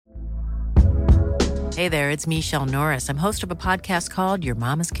Hey there, it's Michelle Norris. I'm host of a podcast called Your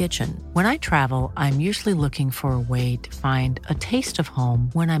Mama's Kitchen. When I travel, I'm usually looking for a way to find a taste of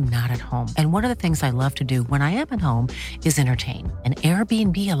home when I'm not at home. And one of the things I love to do when I am at home is entertain. And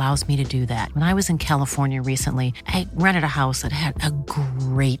Airbnb allows me to do that. When I was in California recently, I rented a house that had a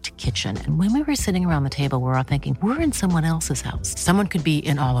great kitchen. And when we were sitting around the table, we were all thinking, we're in someone else's house. Someone could be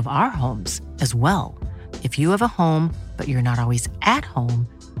in all of our homes as well. If you have a home, but you're not always at home,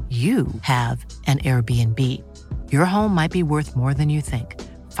 you have an Airbnb. Your home might be worth more than you think.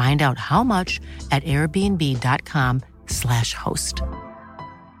 Find out how much at airbnb.com/host.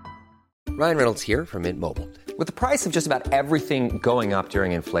 Ryan Reynolds here from Mint Mobile. With the price of just about everything going up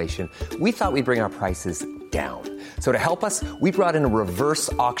during inflation, we thought we'd bring our prices down. So to help us, we brought in a reverse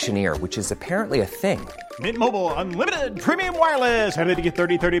auctioneer, which is apparently a thing. Mint Mobile Unlimited Premium Wireless. How to get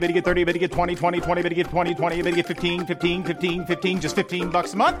 30, 30, bit to get 30, bit to get 20, 20, 20, bit to get 20, 20, bit to get 15, 15, 15, 15, just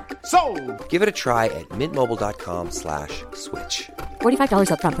 $15 a month? Sold! Give it a try at mintmobile.com/switch.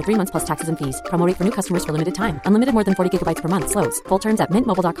 $45 up front for 3 months plus taxes and fees. Promo rate for new customers for limited time. Unlimited more than 40 gigabytes per month. Slows full terms at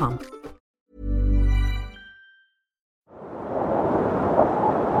mintmobile.com.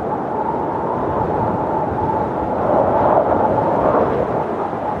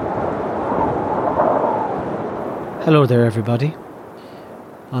 Hello there everybody.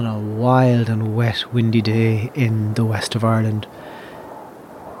 On a wild and wet windy day in the west of Ireland.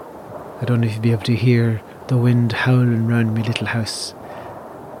 I don't know if you'll be able to hear the wind howling round my little house.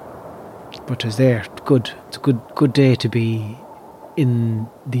 But it's there. Good. It's a good day to be in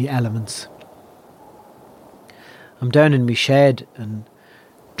the elements. I'm down in my shed and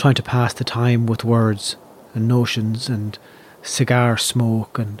trying to pass the time with words and notions and cigar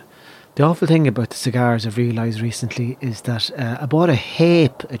smoke. And the awful thing about the cigars I've realised recently is that I bought a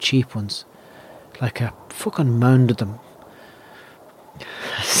heap of cheap ones. Like a fucking mound of them.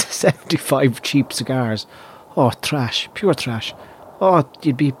 75 cheap cigars. Oh, trash. Pure trash. Oh,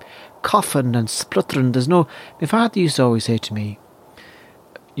 you'd be coughing and spluttering. My father used to always say to me,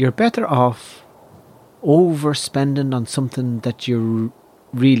 you're better off overspending on something that you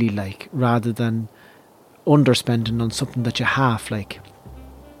really like rather than underspending on something that you half like.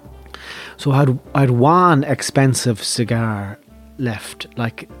 So I'd one expensive cigar left.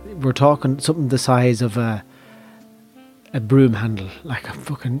 Like, we're talking something the size of a broom handle, like a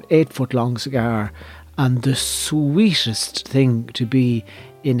fucking 8-foot long cigar, and the sweetest thing to be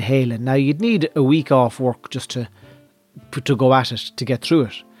inhaling. Now, you'd need a week off work just to go at it, to get through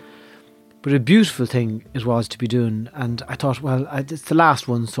it. But a beautiful thing it was to be doing, and I thought, well, it's the last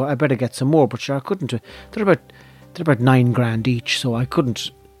one, so I better get some more. But sure, I couldn't. They're about $9,000 each, so I couldn't.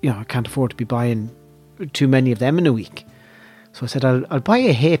 I can't afford to be buying too many of them in a week. So I said, I'll buy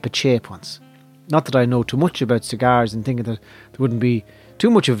a heap of cheap ones. Not that I know too much about cigars and thinking that there wouldn't be too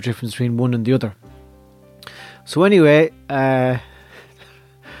much of a difference between one and the other. So anyway, a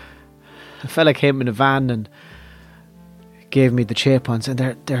fella came in a van and gave me the cheap ones, and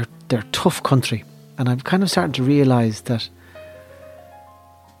they're tough country. And I'm kind of starting to realise that.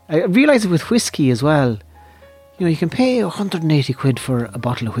 I realise it with whiskey as well. You can pay 180 quid for a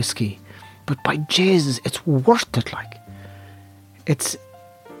bottle of whiskey, but by Jesus, it's worth it. Like,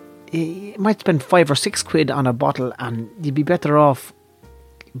 you might spend 5 or 6 quid on a bottle, and you'd be better off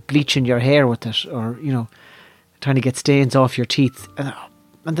bleaching your hair with it, or trying to get stains off your teeth.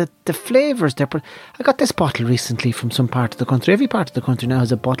 And the flavours there. I got this bottle recently from some part of the country. Every part of the country now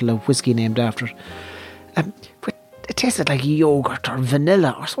has a bottle of whiskey named after it. But it tasted like yogurt or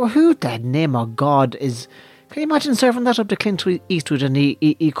vanilla or so. Who the name of God is? Can you imagine serving that up to Clint Eastwood and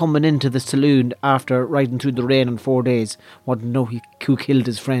he coming into the saloon after riding through the rain in 4 days, wanting to know who killed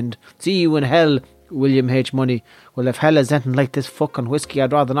his friend? See you in hell, William H. Money. Well, if hell is anything like this fucking whiskey,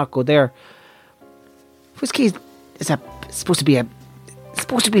 I'd rather not go there. Whiskey is supposed to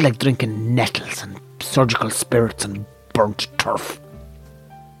be like drinking nettles and surgical spirits and burnt turf.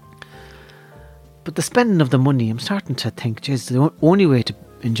 But the spending of the money, I'm starting to think, geez, the only way to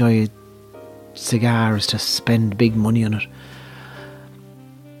enjoy a cigar is to spend big money on it.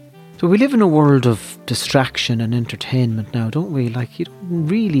 So we live in a world of distraction and entertainment now, don't we? Like, you don't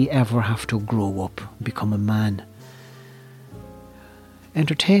really ever have to grow up and become a man.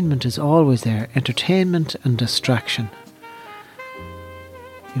 Entertainment is always there. Entertainment and distraction.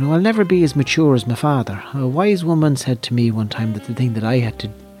 I'll never be as mature as my father. A wise woman said to me one time that the thing that I had to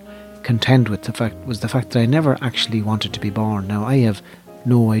contend with was the fact that I never actually wanted to be born. Now, I have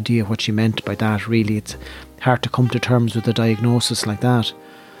no idea what she meant by that, really. It's hard to come to terms with a diagnosis like that.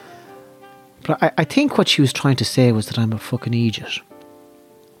 But I think what she was trying to say was that I'm a fucking idiot.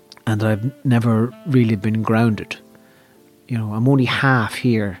 And that I've never really been grounded. I'm only half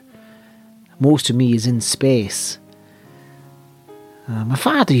here. most of me is in space. My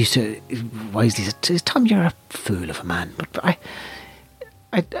father used to wisely say, Tom, you're a fool of a man. But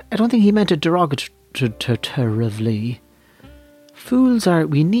I don't think he meant it derogatively.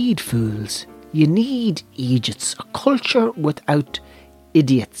 We need fools. You need idiots. A culture without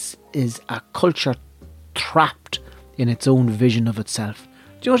idiots is a culture trapped in its own vision of itself.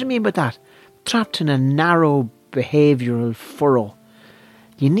 Do you know what I mean by that? Trapped in a narrow behavioural furrow.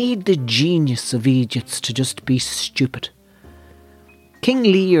 You need the genius of idiots to just be stupid. King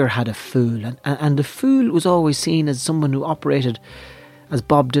Lear had a fool, and the fool was always seen as someone who operated, as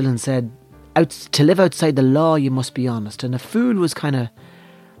Bob Dylan said, to live outside the law you must be honest. And a fool was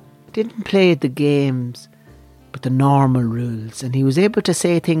didn't play the games but the normal rules, and he was able to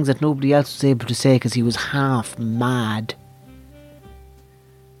say things that nobody else was able to say because he was half mad.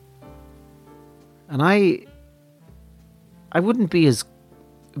 And I wouldn't be as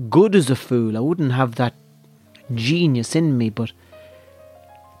good as a fool. I wouldn't have that genius in me, but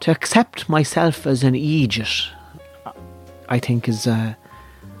to accept myself as an idiot, I think is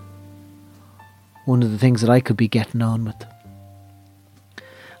one of the things that I could be getting on with.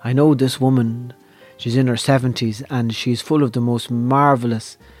 I know this woman, she's in her 70s and she's full of the most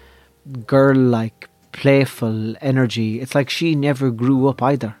marvellous, girl-like, playful energy. It's like she never grew up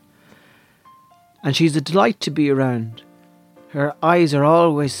either. And she's a delight to be around. Her eyes are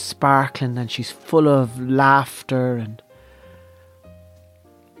always sparkling and she's full of laughter, and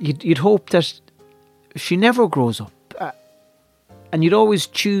you'd hope that she never grows up. And you'd always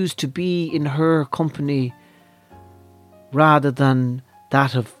choose to be in her company rather than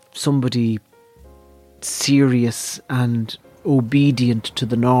that of somebody serious and obedient to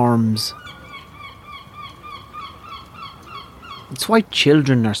the norms. It's why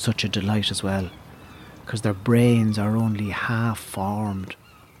children are such a delight as well, because their brains are only half formed.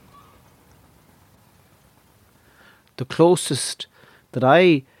 The closest that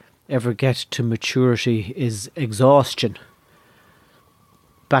I ever get to maturity is exhaustion.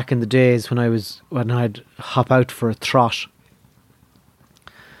 Back in the days when I'd hop out for a trot,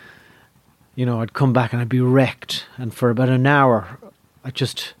 I'd come back and I'd be wrecked, and for about an hour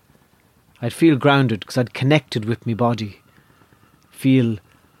I'd feel grounded because I'd connected with my body, feel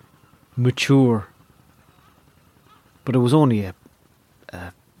mature. But it was only a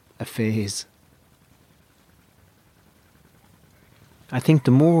phase. I think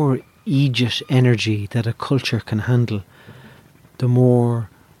the more idiot energy that a culture can handle, the more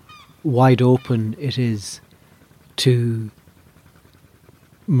wide open it is to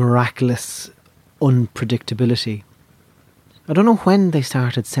miraculous unpredictability. I don't know when they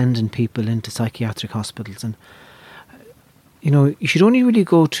started sending people into psychiatric hospitals, and you should only really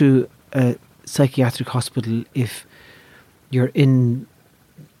go to a psychiatric hospital if you're in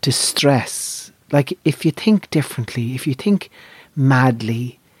distress. Like, if you think differently, if you think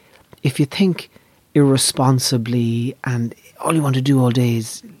madly, if you think irresponsibly, and all you want to do all day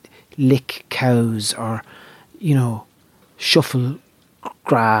is lick cows or, shuffle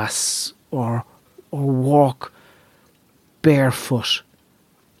grass or walk barefoot.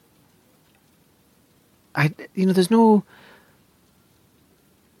 There's no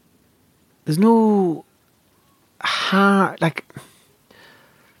hard, like,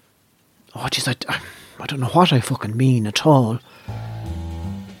 I don't know what I fucking mean at all.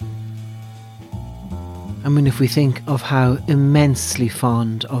 I mean, if we think of how immensely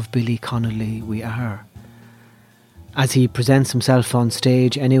fond of Billy Connolly we are, as he presents himself on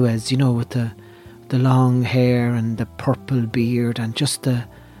stage anyways, with the long hair and the purple beard and just the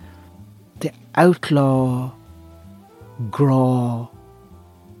outlaw graw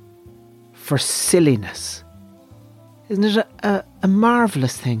for silliness. Isn't it a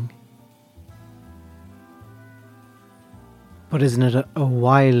marvellous thing? But isn't it a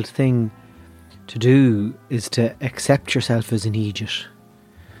wild thing to do, is to accept yourself as an idiot?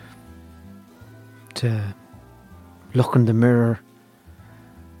 To look in the mirror,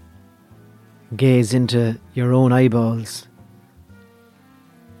 gaze into your own eyeballs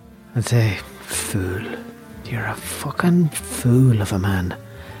and say, fool, you're a fucking fool of a man.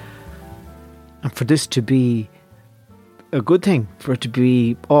 And for this to be a good thing, for it to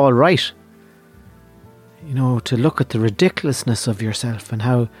be all right, to look at the ridiculousness of yourself and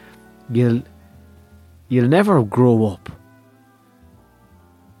how you'll never grow up.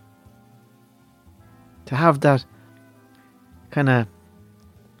 To have that kind of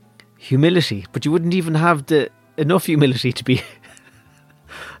humility, but you wouldn't even have enough humility to be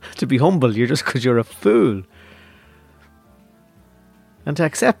to be humble. You're just because you're a fool. And to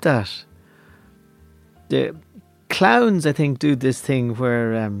accept that. The clowns, I think, do this thing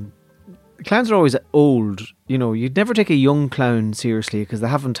where clowns are always old. You know, you'd never take a young clown seriously because they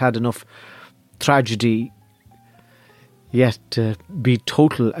haven't had enough tragedy yet to be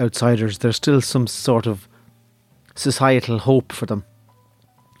total outsiders. There's still some sort of societal hope for them.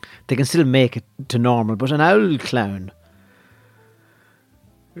 They can still make it to normal. But an owl clown,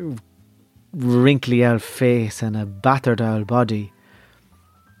 wrinkly owl face and a battered owl body,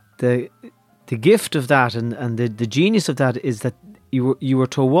 the gift of that and the genius of that is that you were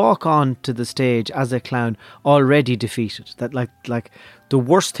to walk on to the stage as a clown already defeated. That like the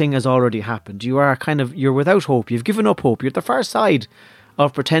worst thing has already happened. You're without hope. You've given up hope. You're at the far side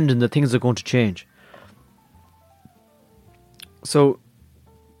of pretending that things are going to change. So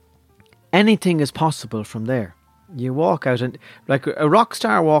anything is possible from there. You walk out and like a rock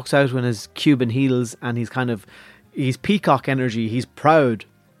star walks out in his Cuban heels and he's peacock energy. He's proud.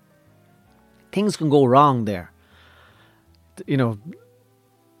 Things can go wrong there. You know,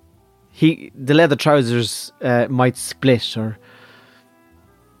 the leather trousers might split, or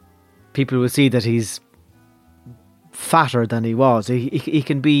people will see that he's fatter than he was. He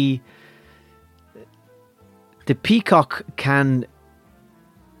can be. The peacock can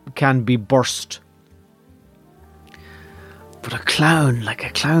be burst, but a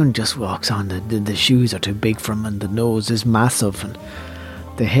clown just walks on. The shoes are too big for him, and the nose is massive, and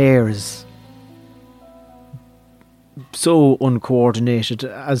the hair is so uncoordinated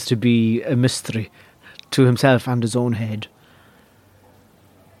as to be a mystery to himself and his own head.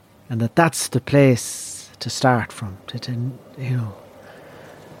 And that's the place to start from, to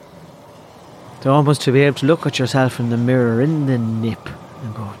almost to be able to look at yourself in the mirror in the nip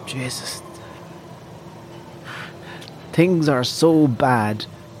and go, Jesus, things are so bad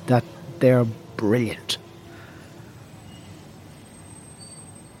that they're brilliant.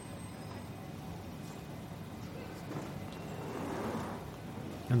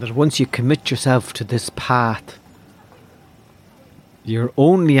 And that once you commit yourself to this path, your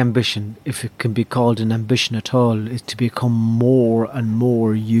only ambition, if it can be called an ambition at all, is to become more and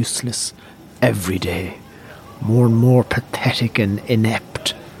more useless every day. More and more pathetic and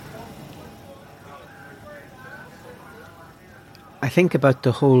inept. I think about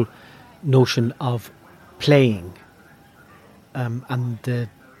the whole notion of playing and the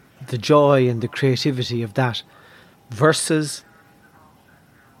joy and the creativity of that versus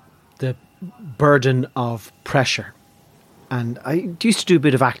the burden of pressure. And I used to do a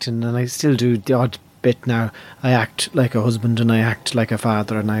bit of acting, and I still do the odd bit now. I act like a husband, and I act like a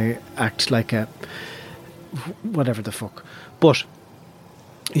father, and I act like a whatever the fuck. But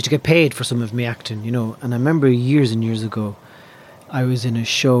I used to get paid for some of me acting, you know. And I remember years and years ago, I was in a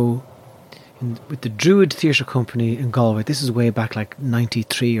show with the Druid Theatre Company in Galway. This is way back like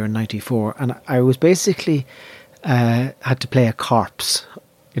 93 or 94. And I was basically had to play a corpse,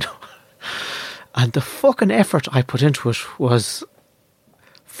 you know. And the fucking effort I put into it was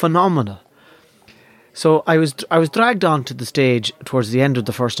phenomenal. So I was dragged onto the stage towards the end of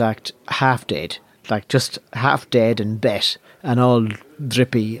the first act, half dead, like just half dead and bet and all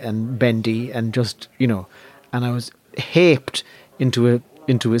drippy and bendy and just, you know, and I was haped into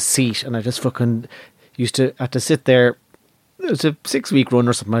a seat, and I just fucking had to sit there. It was a 6-week run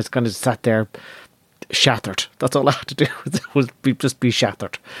or something. I just kind of sat there shattered. That's all I had to do was just be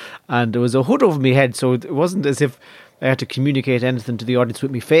shattered. And there was a hood over my head, so it wasn't as if I had to communicate anything to the audience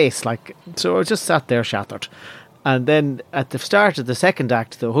with my face. So I just sat there shattered. And then at the start of the second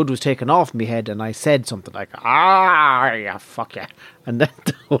act, the hood was taken off my head, and I said something like, yeah, fuck yeah. And then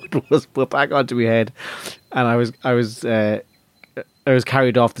the hood was put back onto my head, and I was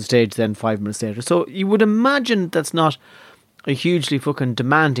carried off the stage then 5 minutes later. So you would imagine that's not a hugely fucking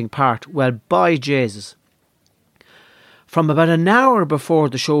demanding part. Well, by Jesus. From about an hour before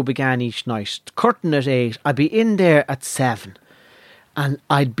the show began each night, curtain at 8, I'd be in there at 7. And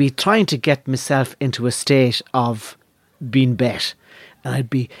I'd be trying to get myself into a state of being bet. And I'd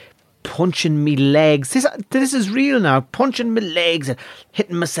be punching me legs. This is real now. Punching my legs and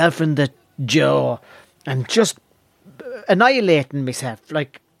hitting myself in the jaw. And just annihilating myself.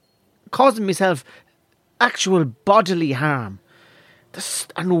 Like causing myself actual bodily harm.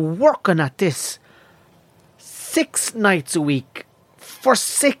 And working at this 6 nights a week for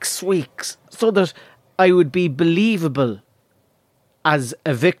 6 weeks. So that I would be believable as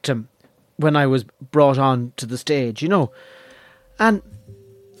a victim when I was brought on to the stage, you know. And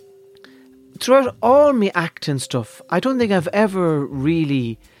throughout all my acting stuff, I don't think I've ever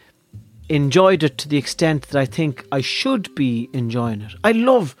really enjoyed it to the extent that I think I should be enjoying it. I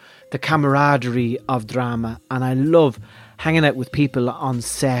love the camaraderie of drama, and I love hanging out with people on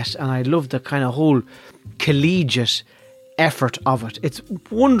set, and I love the kind of whole collegiate effort of it. It's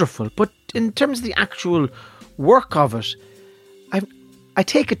wonderful. But in terms of the actual work of it, I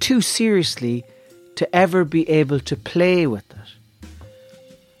take it too seriously to ever be able to play with it.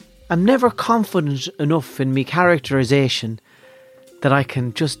 I'm never confident enough in my characterisation that I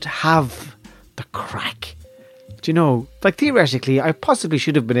can just have the crack. Do you know, like theoretically, I possibly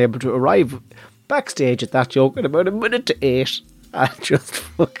should have been able to arrive backstage at that joke in about 7:45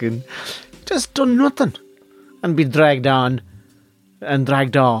 and just done nothing and be dragged on and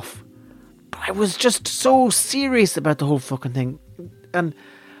dragged off. But I was just so serious about the whole fucking thing. And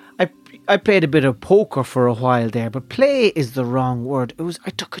I played a bit of poker for a while there, but play is the wrong word. I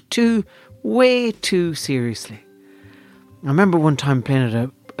took it way too seriously. I remember one time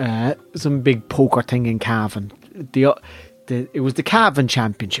playing at some big poker thing in Cavan. It was the Cavan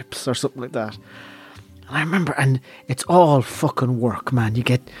Championships or something like that. And I remember, and it's all fucking work, man. You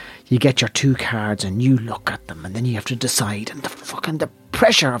get your 2 cards and you look at them, and then you have to decide, and the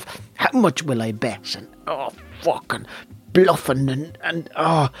pressure of how much will I bet, and fucking bluffing and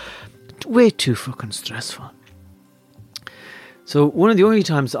way too fucking stressful. So one of the only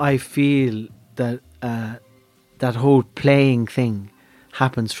times I feel that that whole playing thing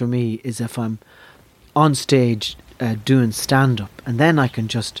happens for me is if I'm on stage doing stand-up, and then I can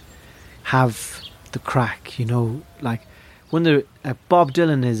just have the crack, you know, like when Bob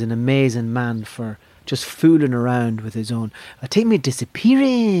Dylan is an amazing man for just fooling around with his own. Take me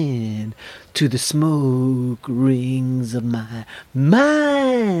disappearing to the smoke rings of my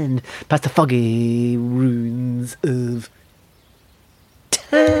mind, past the foggy ruins of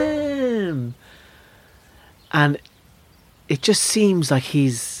time. And it just seems like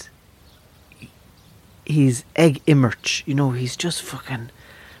he's Egg Immert, you know, he's just fucking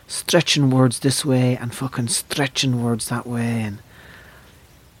stretching words this way and fucking stretching words that way, and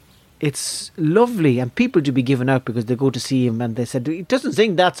it's lovely. And people do be giving out because they go to see him and they said, he doesn't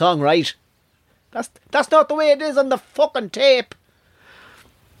sing that song right. That's not the way it is on the fucking tape.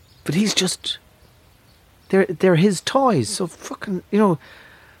 But he's just, they're his toys. So fucking, you know,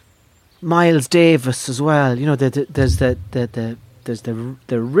 Miles Davis as well. You know, there's the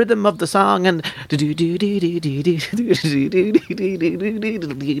rhythm of the song, and that's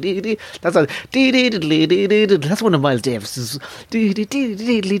one of Miles Davis's. And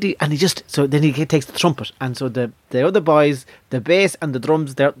then he takes the trumpet, and so the other boys, the bass and the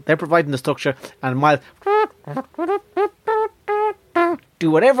drums, they're providing the structure, and Miles do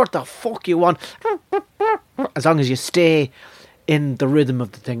whatever the fuck you want, as long as you stay in the rhythm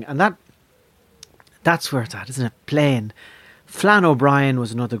of the thing, and that's where it's at, isn't it? Playing. Flann O'Brien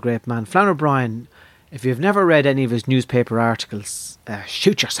was another great man. Flann O'Brien, if you've never read any of his newspaper articles,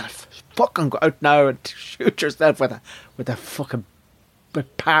 shoot yourself. Fucking go out now and shoot yourself with a fucking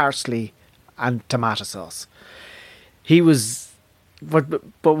parsley and tomato sauce. He was, but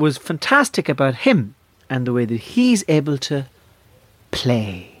was fantastic about him and the way that he's able to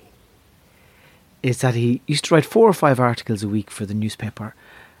play is that he used to write 4 or 5 articles a week for the newspaper,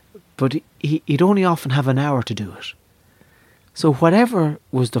 but he'd only often have an hour to do it. So whatever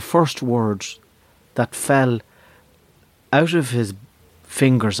was the first word that fell out of his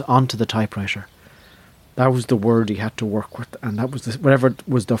fingers onto the typewriter, that was the word he had to work with, and that was whatever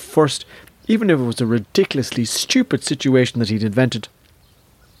was the first, even if it was a ridiculously stupid situation that he'd invented,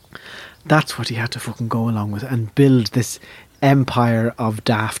 that's what he had to fucking go along with and build this empire of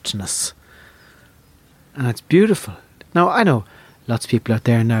daftness. And it's beautiful. Now, I know lots of people out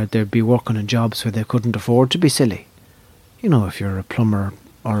there now, they'd be working in jobs where they couldn't afford to be silly. You know, if you're a plumber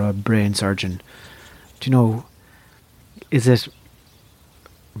or a brain surgeon, do you know, is it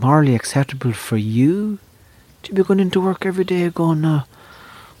morally acceptable for you to be going into work every day going, well,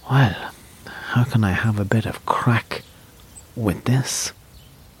 how can I have a bit of crack with this?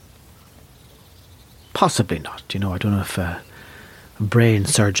 Possibly not. You know, I don't know if a brain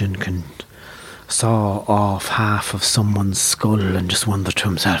surgeon can saw off half of someone's skull and just wonder to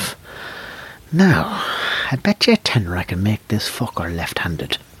himself, now, I bet you a tenner I can make this fucker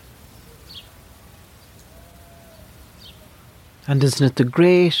left-handed. And isn't it the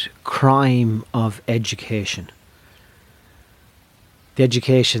great crime of education? The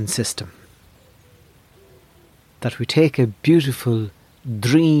education system. That we take a beautiful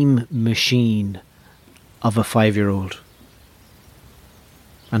dream machine of a 5-year-old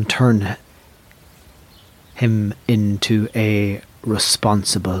and turn him into a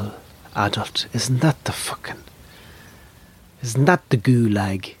responsible adult. Isn't that the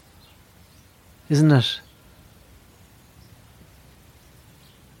gulag? Isn't it?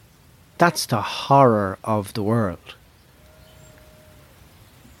 That's the horror of the world.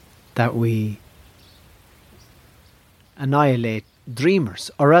 That we, annihilate dreamers,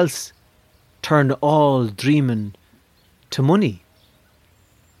 or else turn all dreaming to money.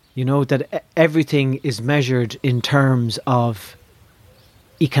 You know, that everything is measured in terms of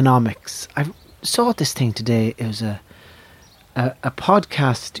economics. I saw this thing today. It was a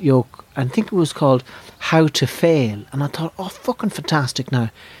podcast, yoke, I think it was called How to Fail. And I thought, oh, fucking fantastic now.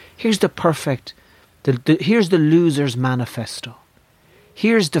 Here's the perfect, here's the loser's manifesto.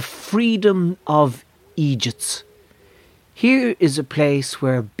 Here's the freedom of Egypts. Here is a place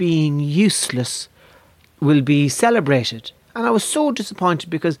where being useless will be celebrated. And I was so disappointed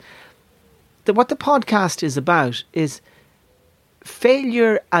because what the podcast is about is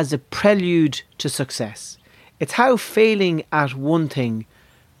failure as a prelude to success. It's how failing at one thing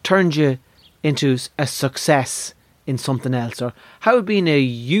turns you into a success in something else, or how being a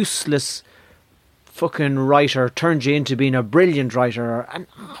useless fucking writer turns you into being a brilliant writer. And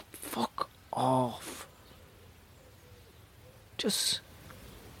fuck off. Just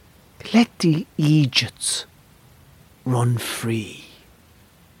let the Egypts run free.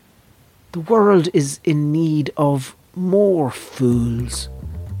 The world is in need of more fools.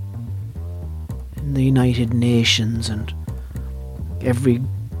 In the United Nations, and every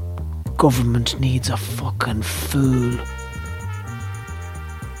government needs a fucking fool.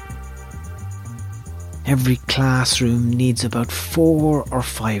 Every classroom needs about 4 or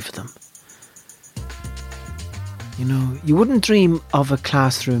 5 of them. You know, you wouldn't dream of a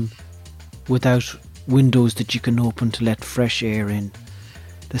classroom without windows that you can open to let fresh air in.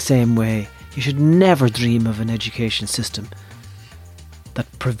 The same way, you should never dream of an education system that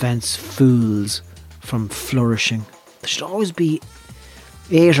prevents fools from flourishing. There should always be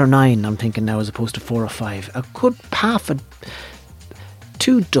 8 or 9, I'm thinking now, as opposed to 4 or 5. A good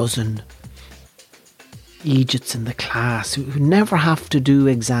 2 dozen Egypts in the class who never have to do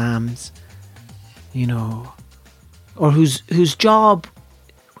exams, you know, or whose job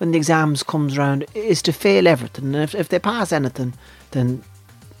when the exams comes round is to fail everything. And if they pass anything, then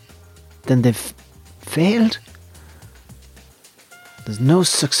they've failed. There's no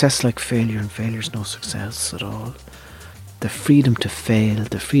success like failure, and failure's no success at all. The freedom to fail,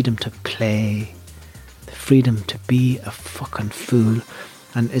 the freedom to play, the freedom to be a fucking fool.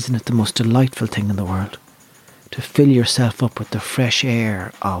 And isn't it the most delightful thing in the world? To fill yourself up with the fresh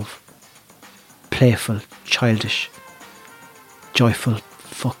air of playful, childish, joyful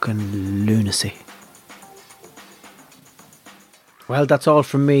fucking lunacy. Well, that's all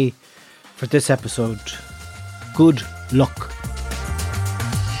from me for this episode. Good luck.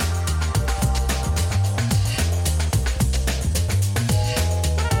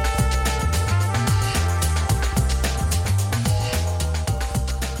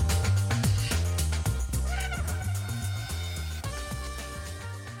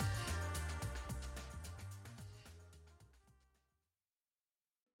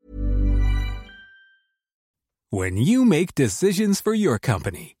 When you make decisions for your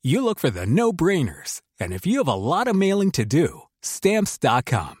company, you look for the no-brainers. And if you have a lot of mailing to do,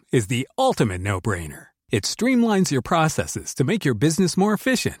 Stamps.com is the ultimate no-brainer. It streamlines your processes to make your business more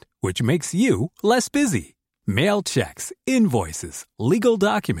efficient, which makes you less busy. Mail checks, invoices, legal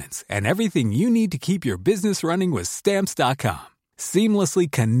documents, and everything you need to keep your business running with Stamps.com.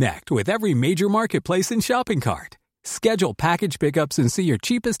 Seamlessly connect with every major marketplace and shopping cart. Schedule package pickups and see your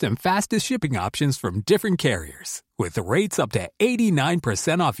cheapest and fastest shipping options from different carriers, with rates up to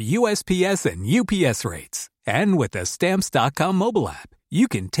 89% off USPS and UPS rates. And with the Stamps.com mobile app, you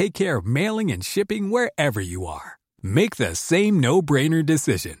can take care of mailing and shipping wherever you are. Make the same no-brainer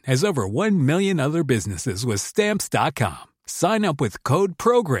decision as over 1 million other businesses with Stamps.com. Sign up with code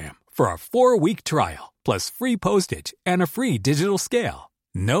PROGRAM for a 4-week trial, plus free postage and a free digital scale.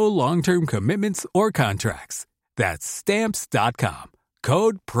 No long-term commitments or contracts. That's Stamps.com.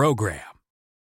 Code PROGRAM.